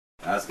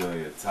That's gonna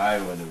be a tight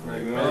one to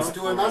break. Let's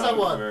do another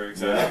one.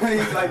 Yeah.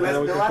 He's like, let's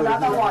do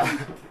another one.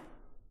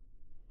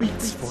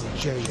 Beats von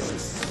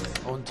Jace.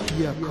 Und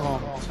hier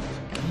kommt.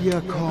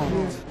 Here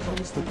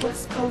comes the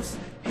West Coast.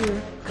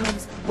 Here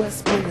comes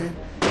West Berlin.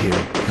 Here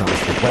comes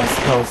the West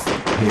Coast.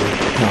 Here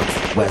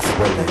comes West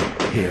Berlin.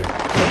 Here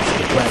comes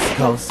the West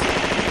Coast.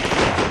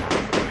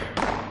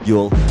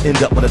 You'll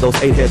end up one of those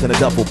 8 heads in a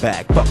duffel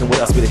bag. Fucking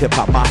with us, be the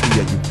hip-hop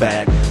mafia, you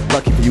bag.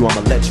 Lucky for you,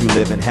 I'ma let you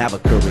live and have a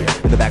career.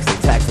 In the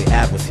backstage taxi,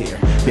 Ab was here.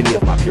 Many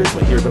of my peers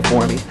were here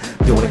before me,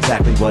 doing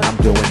exactly what I'm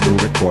doing, new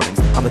recordings.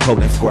 I'm the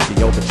codename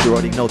Scorpio, but you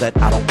already know that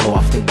I don't blow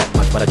off steam that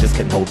much, but I just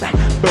can't hold back.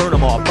 Burn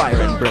them all,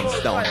 fire and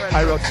brimstone.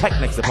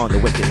 Pyrotechnics upon the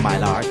wicked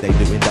mylar. They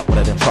do end up one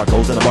of them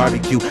charcoals in a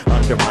barbecue.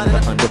 Undermining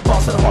the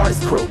underboss of the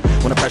hardest crew.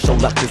 When I press your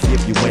luck to see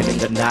if you winning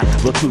or not,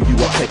 we'll chew you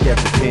up, take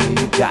every penny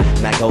you got.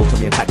 And that goes to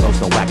me and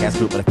Taktloss, no whack-ass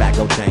group, but a fat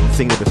go chain.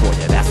 Seen it before,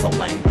 yeah, that's so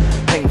lame.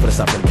 Pain for the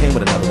suffering, came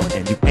with another one,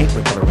 and you ain't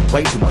recovering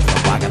way too much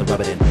from I gotta rub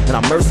it in. And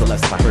I'm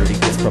merciless if I heard he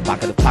gets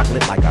provocative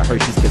chocolate like I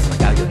heard she's kissing. I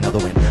gotta get another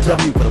win.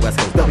 W for the West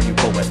Coast, W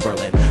for West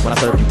Berlin. When I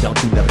serve you,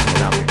 don't you never come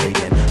around here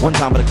again. One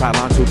time for the crowd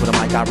line, 2 for the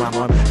mic, I rhyme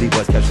on.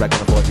 D-Boys catch record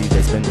before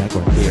DJ spin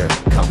record. Here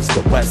comes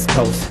the West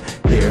Coast.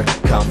 Here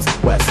comes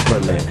West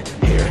Berlin.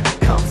 Here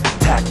comes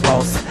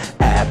Taktloss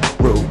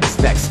Abstract Rude is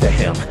next to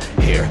him.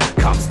 Here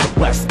comes the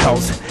West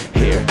Coast.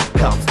 Here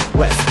comes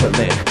West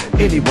Berlin.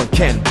 Anyone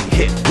can be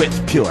hit with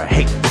pure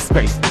hate,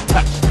 disgrace,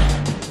 touch.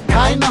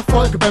 Kein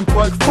Erfolg beim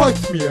Volk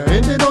folgt mir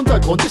in den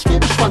Untergrund. Ich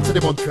gebe Schwanz in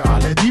den Mund für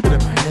alle Diebe, denn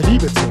meine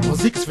Liebe zur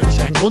Musik ist für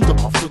dich ein Grund, um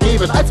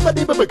aufzugeben. Als mein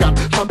Leben begann,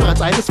 stand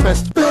bereits eines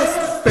fest.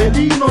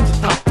 Berlin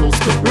und Taktloss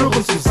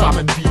gehören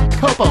zusammen wie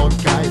Körper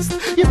und Geist.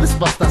 Ihr wisst,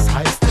 was das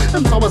heißt.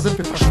 Im Sommer sind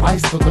wir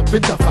verschweißt und im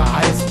Winter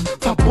verheißt.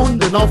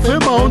 Verbunden auf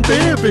immer und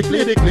ewig,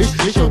 lediglich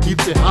ich und die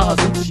CH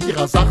sind sich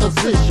ihrer Sache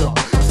sicher.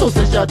 So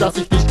sicher, dass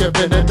ich dich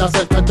gewinnen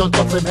lassen könnte und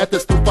trotzdem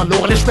hättest du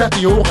verloren. Ich sperr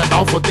die Ohren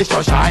auf und ich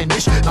euch ein.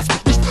 Ich lass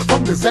mich nicht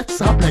vom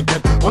Gesetz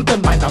ablenken und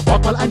in meiner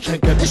Wortwahl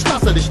einschränken. Ich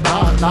lasse dich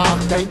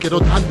nachdenken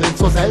und handeln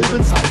zur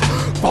selben Zeit.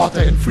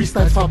 Worte in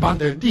Freestyles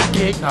verwandeln, die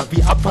Gegner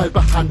wie Abfall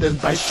behandeln.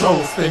 Bei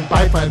Shows den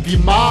Beifall wie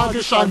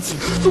magisch anziehen.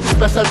 Du bist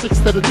besser als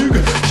x-te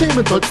Lüge,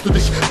 schämen sollst du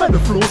dich. Meine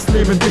Flows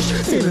nehmen dich,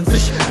 sehnen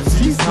sich.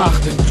 Siehst nach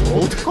dem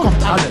Tod,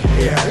 kommt alle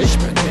her. Ich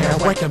bin der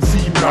Wack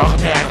MC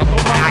Mörder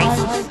Nummer 1.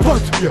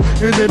 Folgt mir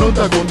in den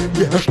Untergrund,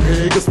 wir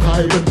schräges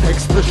Treiben,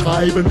 Texte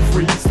schreiben,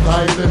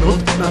 Freestylen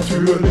und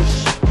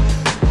natürlich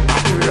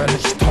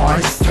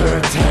Toys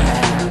töten.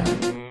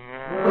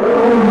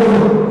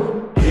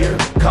 Here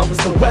comes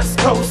the West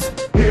Coast.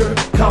 Here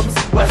comes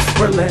West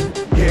Berlin.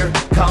 Here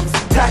comes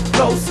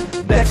Taktloss.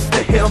 Next to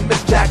him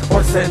is Jack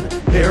Orsen.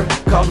 Here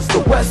comes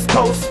the West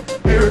Coast.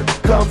 Here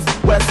comes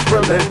West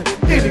Berlin.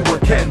 Anyone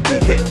can be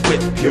hit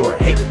with pure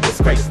hate,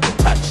 disgrace, and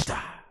touch.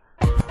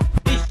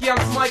 Ich geh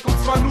ans Mic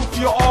und zwar nur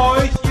für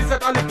euch. Ihr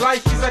seid alle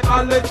gleich, ihr seid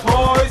alle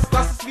Toys.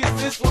 Das ist wie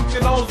es ist und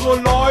genau so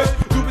läuft.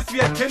 Du bist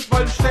wie ein Kind,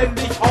 weil du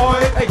ständig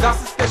heulst. Ey, das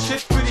ist der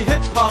Shit für die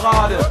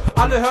Hitparade.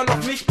 Alle hören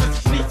auf mich, bis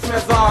ich nichts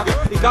mehr sage.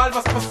 Egal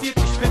was passiert,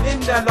 ich bin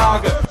in der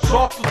Lage,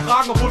 Short zu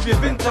tragen, obwohl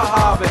wir Winter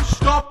haben.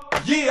 Stopp,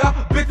 yeah,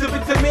 bitte,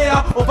 bitte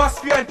mehr. Oh, was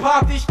für ein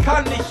Part, ich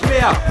kann nicht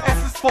mehr.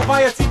 Es ist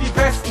vorbei, jetzt zieht die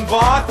Westen,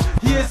 wart.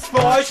 Hier ist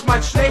für euch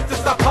mein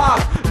schlechtester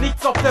Part.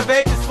 Nichts auf der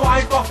Welt ist so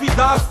einfach wie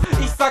das.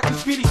 Ich sag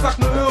nicht viel, ich sag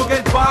nur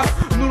irgendwas.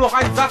 Nur noch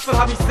einen Satz, dann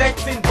hab ich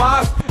 16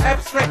 Bars.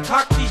 Abstract,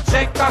 Takti,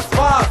 Jack, das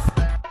war's.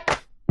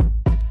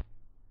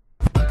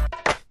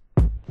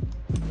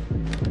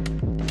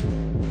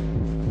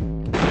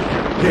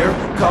 Here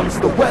comes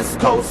the West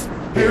Coast.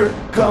 Here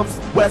comes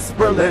West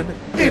Berlin.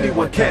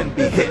 Anyone can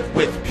be hit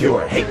with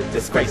pure hate,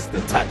 disgrace,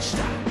 and touch.